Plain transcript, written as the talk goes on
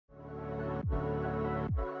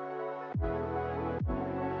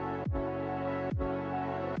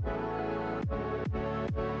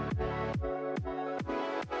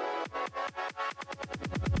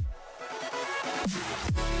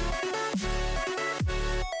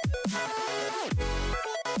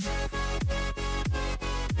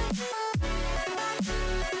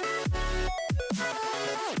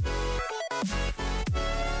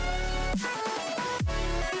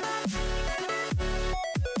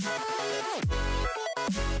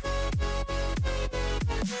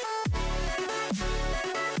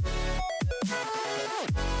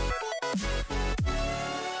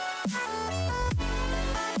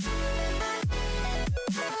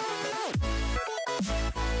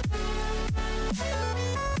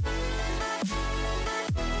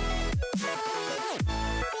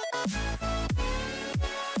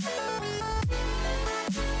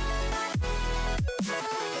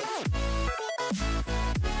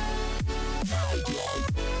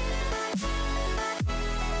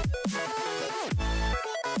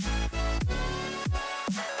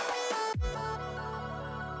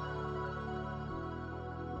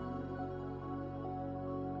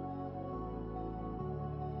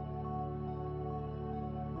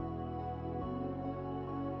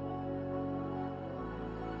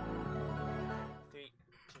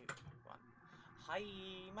Hi,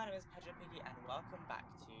 my name is PedroPiggy and welcome back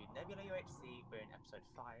to Nebula UHC. We're in episode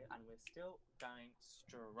 5 and we're still going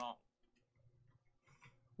strong.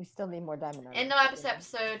 We still need more diamond. In the last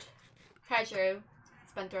episode, Pedro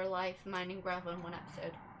spent her life mining gravel in one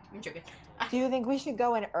episode. I'm joking. Do you think we should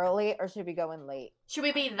go in early or should we go in late? Should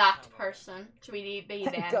we be that person? Should we be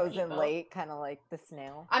them Goes people? in late, kind of like the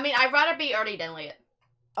snail. I mean, I'd rather be early than late.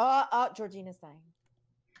 Georgina's dying.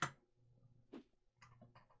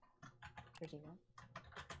 Georgina.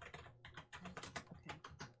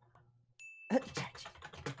 Okay.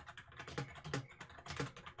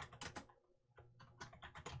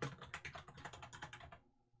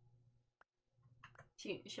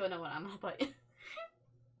 She'll know what I'm about.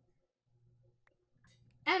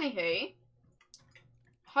 Anywho,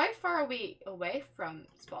 how far are we away from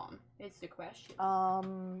spawn? Is the question.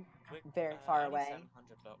 Very far away.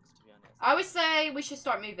 700 blocks, to be honest. I would say we should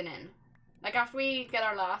start moving in. Like after we get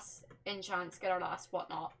our last enchants, get our last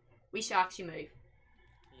whatnot, we should actually move.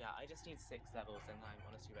 Yeah, I just need 6 levels and I'm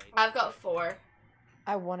honestly ready. I've got 4.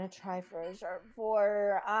 I want to try for a sharp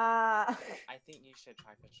 4. I think you should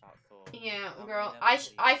try for sharp 4. Yeah, How girl. many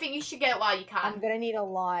levels I think you should get it while you can. I'm gonna need a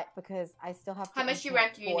lot because I still have to How much you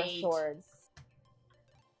enchant reckon you 4 need? swords.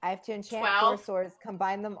 I have to enchant 12? 4 swords,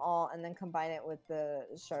 combine them all, and then combine it with the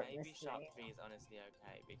sharpness Maybe sharp 3. 3 is honestly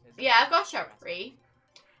okay because... Yeah, I've got sharp 3.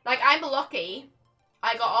 Like, I'm lucky.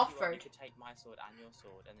 I got So if you want, offered. you could take my sword and your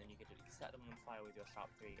sword and then you could set them on fire with your sharp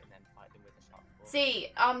 3 and then fight them with a sharp 4. See,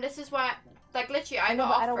 this is why, like, literally, I know,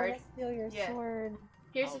 got but I don't offered. want to steal your Yeah. sword.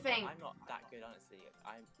 Here's Oh, the thing. I'm not that good, honestly.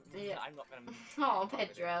 Yeah. I'm not gonna... Oh,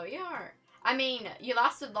 Pedro, you are. I mean, you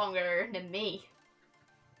lasted longer than me.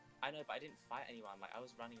 I know, but I didn't fight anyone. Like, I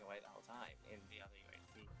was running away the whole time in the other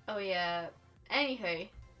UHC. Oh, yeah. Anywho.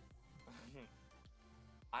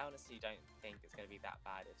 I honestly don't think it's going to be that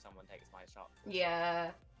bad if someone takes my shot.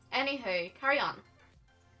 Yeah. Anywho, carry on.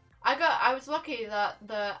 I was lucky that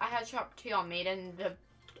I had sharp 2 on me, and the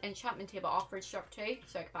enchantment table offered sharp 2,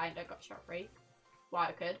 so I got sharp 3. Well,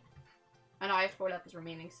 I could. And I have 4 levels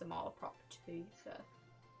remaining, so I'm all prop 2, so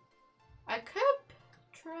I could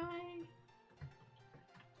try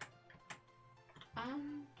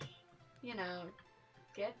and, you know,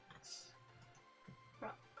 get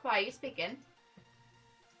Kawaii, you speaking?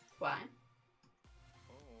 Why?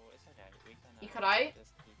 Oh, it's okay. We can You cut out?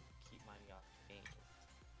 just keep mining up things.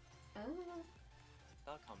 Oh,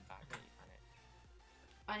 They'll come back, don't you,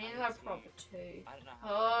 panic? I need I another need prop to- 2. I don't know how...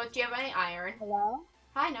 Oh, do you have any iron? Hello?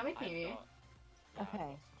 Hi, no, we can I've hear you. got- yeah, I've Okay. got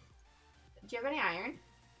some. Do you have any iron?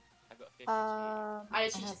 I've got 52. I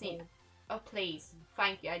just have need. one. Oh, please.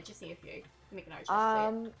 Thank you. I just need a few. Make an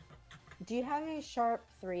archer. Do you have a sharp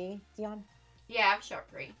 3, Dion? Yeah, I have sharp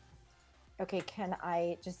 3. Okay, can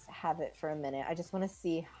I just have it for a minute? I just want to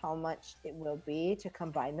see how much it will be to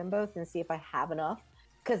combine them both and see if I have enough.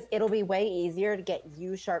 Because it'll be way easier to get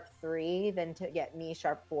you sharp 3 than to get me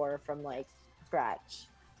sharp 4 from, like, scratch.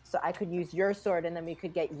 So I could use your sword and then we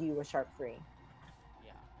could get you a sharp 3.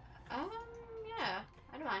 Yeah. Yeah.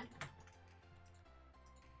 I don't mind.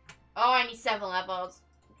 Oh, I need 7 levels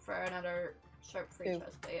for another sharp 3 Oof.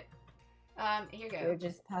 chest plate. Here you Here, go.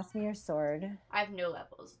 just pass me your sword. I have no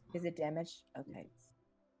levels. Is it damaged? Okay.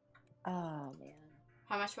 Oh, man.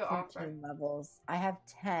 How much will offer? 14 levels. I have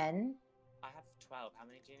 10. I have 12. How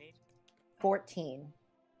many do you need? 14.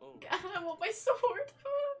 Oh. I want my sword.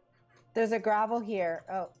 There's a gravel here.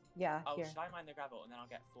 Oh, yeah, Oh, here. should I mine the gravel and then I'll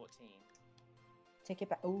get 14? Take it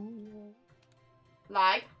back. Ooh.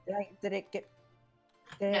 Lag? Did it get...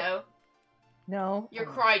 Did it- No. No? You're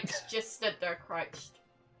Oh. crouched. Just stood there crouched.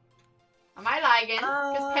 Am I lagging?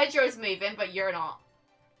 Because Pedro's moving, but you're not.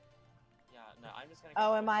 Yeah, no, I'm just gonna...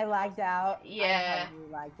 Oh, get am I 14 lagged out? Yeah. I'm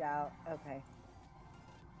probably lagged out. Okay.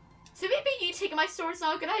 So maybe you taking my sword's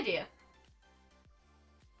not a good idea.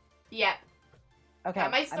 Yep. Okay,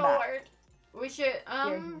 Got my I'm back. sword. We should, Here,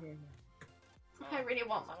 here, here. I really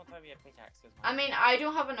want one. Someone throw me a pickaxe. 'cause I mine- mean, I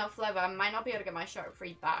don't have enough level. I might not be able to get my sharp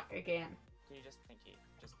 3 back again. Can you just quickly,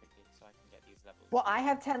 so I can get these levels? Well, I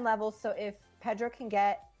have 10 levels, so if Pedro can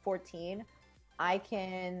get 14, I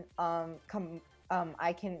can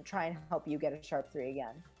I can try and help you get a sharp 3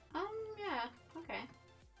 again. Yeah. Okay.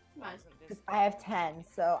 Why Nice. isn't this... Because I have 10,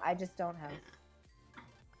 so I just don't have.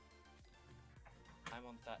 I'm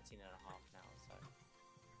on 13 and a half now, so...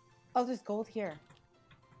 Oh, there's gold here.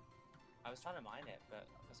 I was trying to mine it, but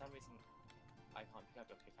for some reason I can't pick up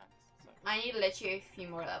your pickaxe, so... I need literally a few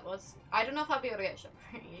more levels. I don't know if I'll be able to get sharp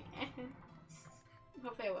 3 again.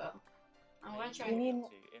 Hopefully I will. I'm gonna try. Do you need-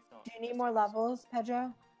 If not, Do you need just more use- levels,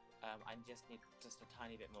 Pedro? I just need just a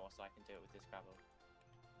tiny bit more so I can do it with this gravel.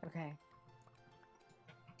 Okay.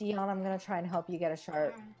 Dion, I'm gonna try and help you get a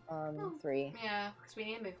sharp 3. Yeah, because we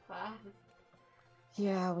need to move fast.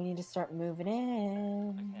 Yeah, we need to start moving in.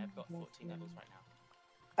 Okay, I've got 14 levels right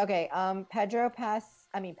now. Okay, Pedro.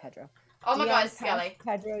 Oh my Dion, god, pass Skelly.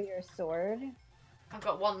 Pedro your sword. I've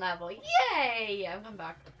got 1 level. Yay! I'm coming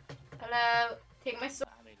back. Hello. Take my sword.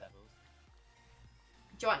 How many levels?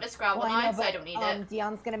 Do you want this gravel Well, now? I know, 'Cause I but don't need it.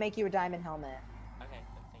 Dion's gonna make you a diamond helmet. Okay,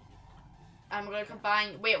 thank you. I'm gonna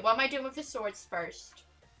combine. Wait, what am I doing with the swords first?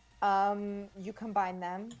 You combine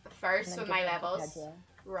them. First and then with give my them to levels. Pedro.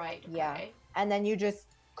 Right. Yeah. Okay. And then you just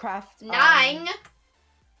craft 9.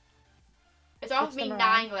 It's all switch me them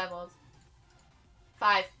 9 around. levels.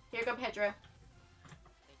 5. Here you go, Pedro.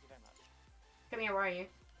 Thank you very much. Come here. Where are you?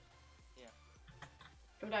 Here.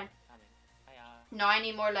 Come down. Coming. Hiya. Now I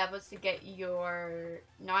need more levels to get your.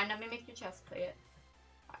 Now let me make your chest plate,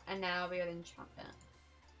 and then I'll be able to enchant it.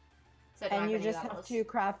 So I don't And have you any just levels. have to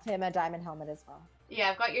craft him a diamond helmet as well. Yeah,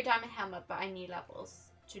 I've got your diamond helmet, but I need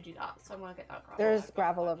levels to do that, so I'm gonna get that gravel. There's I've got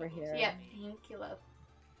gravel 5 over levels. here. Yeah, thank you, love.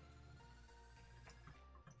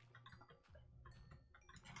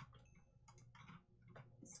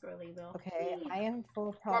 Squirrely will. Okay, I am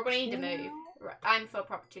full prop. We're gonna need to 2 move. now. Right, I'm full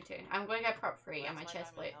prop 2 too. I'm gonna get prop 3 on my Where's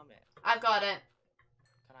chest diamond plate. helmet? I've got it.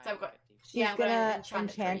 Can I So I've got- have it, please? She's Yeah, I'm gonna gonna enchant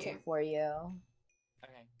enchant it it for you.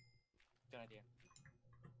 Okay. Good idea.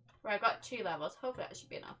 Right, I've got 2 levels. Hopefully that should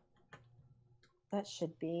be enough. That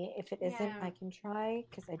should be. If it isn't, Yeah. I can try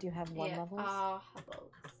because I do have 1 Yeah. levels. How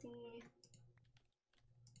about see?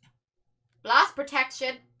 Blast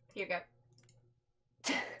protection. Here you go.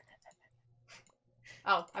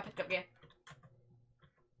 Oh, I picked up you.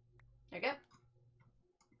 There you go.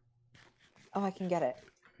 Oh, I can get it.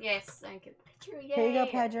 Yes, thank you. Pedro, Here you go,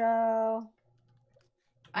 yay. Pedro.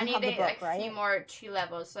 I You need have the like book, a few right? more 2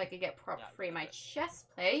 levels so I could get prop Yeah, 3 I've my got it. chest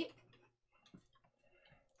plate.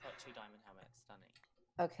 Got 2 diamond helmets. Stunning.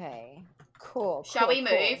 Okay. Cool. Shall cool, we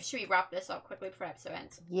cool. move? Should we wrap this up quickly before episode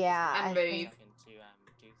ends? Yeah. And I move. think- Second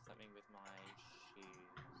to do something with my shoes.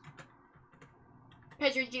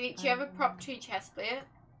 Pedro, do you have a prop 2 chest plate?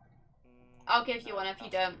 Mm, I'll give you no, one if you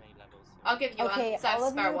that's don't. too many levels for I'll me. give you Okay, one. So I have all a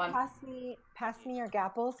of spare you one. pass me your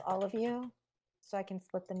gapples, all of you, so I can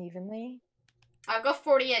split them evenly. I've got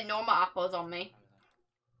 48 normal apples on me.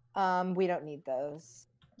 We don't need those.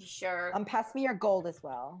 You sure? Pass me your gold as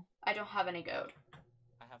well. I don't have any gold.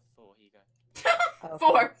 I have 4. Here you go. Okay,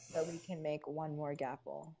 4. So we can make 1 more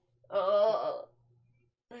gapple. Oh,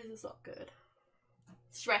 this is not good.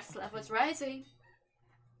 Stress levels rising.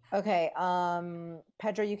 Okay,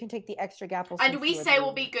 Pedro, you can take the extra gapples. And since we you were say the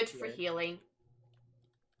will be good for weird. healing.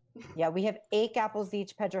 Yeah, we have 8 gapples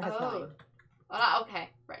each. Pedro has 9. Okay.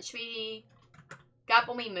 Right, should we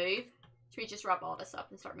gapple me move? Should we just wrap all this up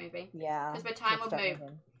and start moving? Yeah. 'Cause by time let's we'll start move.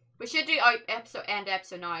 moving. We should do end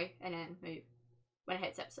episode now and then move when it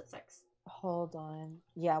hits episode 6. Hold on.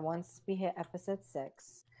 Yeah, once we hit episode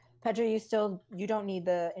 6. Pedro, you don't need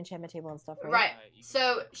the enchantment table and stuff, right? Right. You can-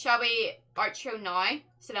 So shall we outro now?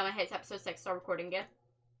 So then when it hits episode 6, start recording again.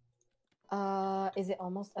 Is it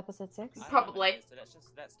almost episode 6? I don't know when Probably. it is, So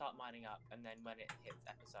let's start mining up, and then when it hits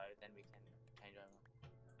episode, then we can change over.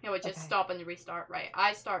 Yeah, we just Okay. stop and restart. Right.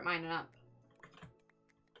 I start mining up.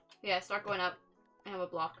 Yeah, start going up. And we'll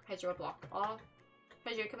block. Pedro will block off.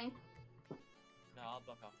 Pedro, come in. No, I'll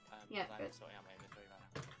block off. Yeah, 'cause good. I'm sorting out my inventory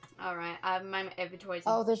right now. Alright, my inventory's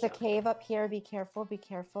Oh, there's a shut. cave up here. Be careful. Be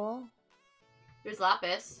careful. There's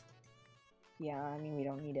lapis. Yeah, I mean, we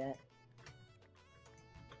don't need it.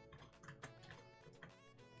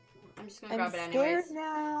 I'm just gonna I'm grab it scared anyways.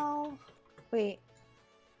 now. Wait,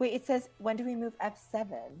 it says, when do we move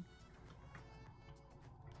F7?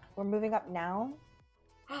 We're moving up now?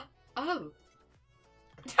 Oh.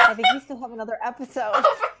 I think we still have another episode.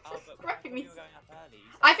 Oh, Oh, for but I thought Christ. we were going up early. You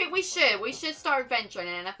said I think we before- should. We should start venturing,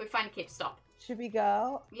 and if we find a cave, stop. Should we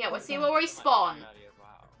go? Yeah, we'll see Okay. where we Might be spawn. early as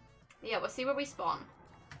well. Yeah, we'll see where we spawn.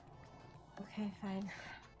 Okay, fine.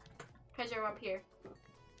 Pedro up here.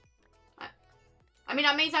 I mean,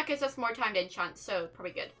 that means that gives us more time to enchant, so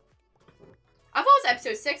probably good. I thought it was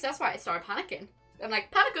episode 6, that's why I started panicking. I'm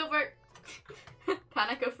like, panic over!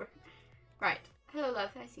 Panic over. Right. Hello,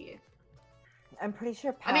 love, I see you. I'm pretty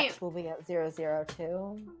sure I mean- Patch will be at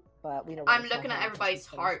 002, but we don't I'm really tell looking her at until everybody's she's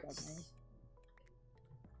finished hearts. struggling.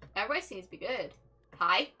 Everybody seems to be good.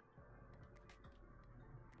 Hi.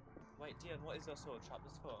 Wait, Dion, what is your sword?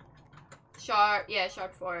 Sharpness 4? Sharp, yeah,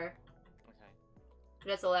 sharp 4. Okay. It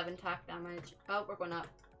does 11 attack damage. Oh, we're going up.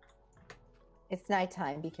 It's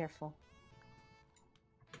nighttime. Be careful.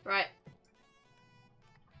 Right.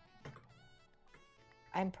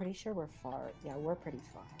 I'm pretty sure we're far. Yeah, we're pretty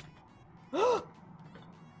far.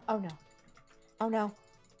 Oh no. Oh no.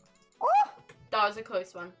 Oh! That was a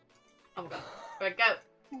close one. Oh my god. Alright,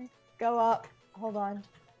 go. Go up. Hold on.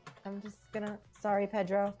 I'm just gonna. Sorry,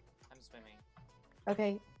 Pedro. I'm swimming.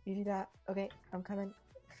 Okay, you do that. Okay, I'm coming.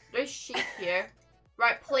 There's sheep here.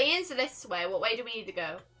 Right, planes this way. What way do we need to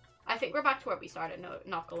go? I think we're back to where we started, no,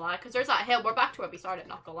 not gonna lie. Because there's that hill. We're back to where we started,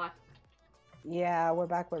 not gonna lie. Yeah, we're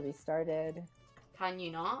back where we started. Can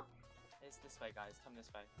you not? It's this way, guys. Come this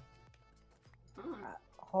way. Oh.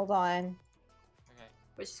 Hold on. Okay.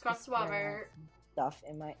 We just crossed the Just gonna water. have some Stuff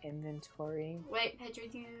in my inventory. Wait, Pedro.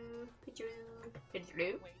 Waiting, don't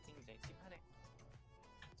you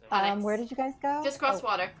panic. Where did you guys go? Just cross Oh,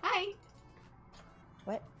 water. Hi.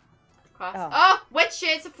 What? Cross. Oh. Oh,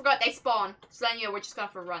 witches! I forgot they spawn. So then, we're just gonna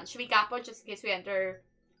have to run. Should we gap out just in case we enter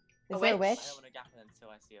a Is there a witch? witch? I don't want to gap it until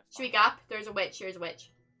I see a Should we fire. gap? There's a witch. Here's a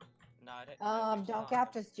witch. No, I don't. Don't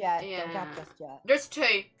gap just yet. Yeah. Don't gap just yet. There's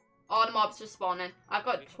two. All the mobs are spawning. I've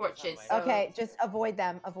got We can go that torches. way. So... Okay, just avoid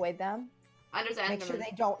them. Avoid them. And there's Make sure endermen.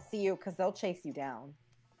 they don't see you, because they'll chase you down.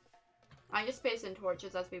 I'm just placing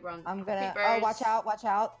torches as we run. I'm gonna. Creepers. Oh, watch out! Watch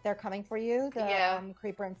out! They're coming for you. The Yeah.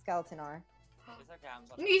 creeper and skeleton are. It's okay, I'm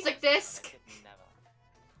not- Music disc. Never.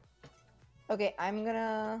 Okay,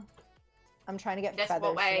 I'm trying to get This feathers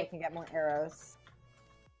what so way? I can get more arrows.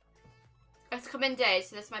 It's coming day,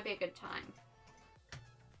 so this might be a good time.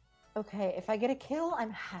 Okay, if I get a kill,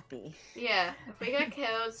 I'm happy. Yeah, if we get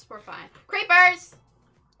kills, we're fine. Creepers!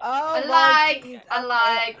 Oh, And Lord, lag! please, And okay.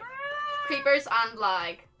 lag! Creepers and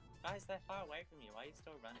lag. Guys, they're far away from you. Why are you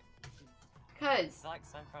still running? Cause It's like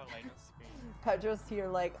so far away, not scream. Pedro's here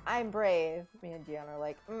like, I'm brave. Me and Gian are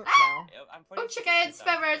like, no. I'm pretty oh, sure chickens, it's,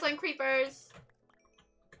 feathers, and creepers.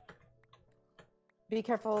 Be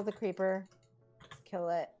careful of the creeper. Kill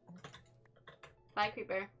it. Bye,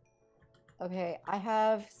 creeper. Okay, I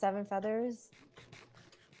have 7 feathers.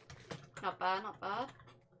 Not bad, not bad.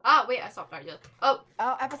 Ah, wait, I stopped already. Oh,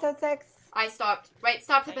 Oh, episode 6. I stopped. Right,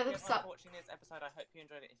 stop. Thank you everyone Stop. for watching this episode. I hope you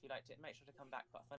enjoyed it. If you liked it, make sure to come back for a fun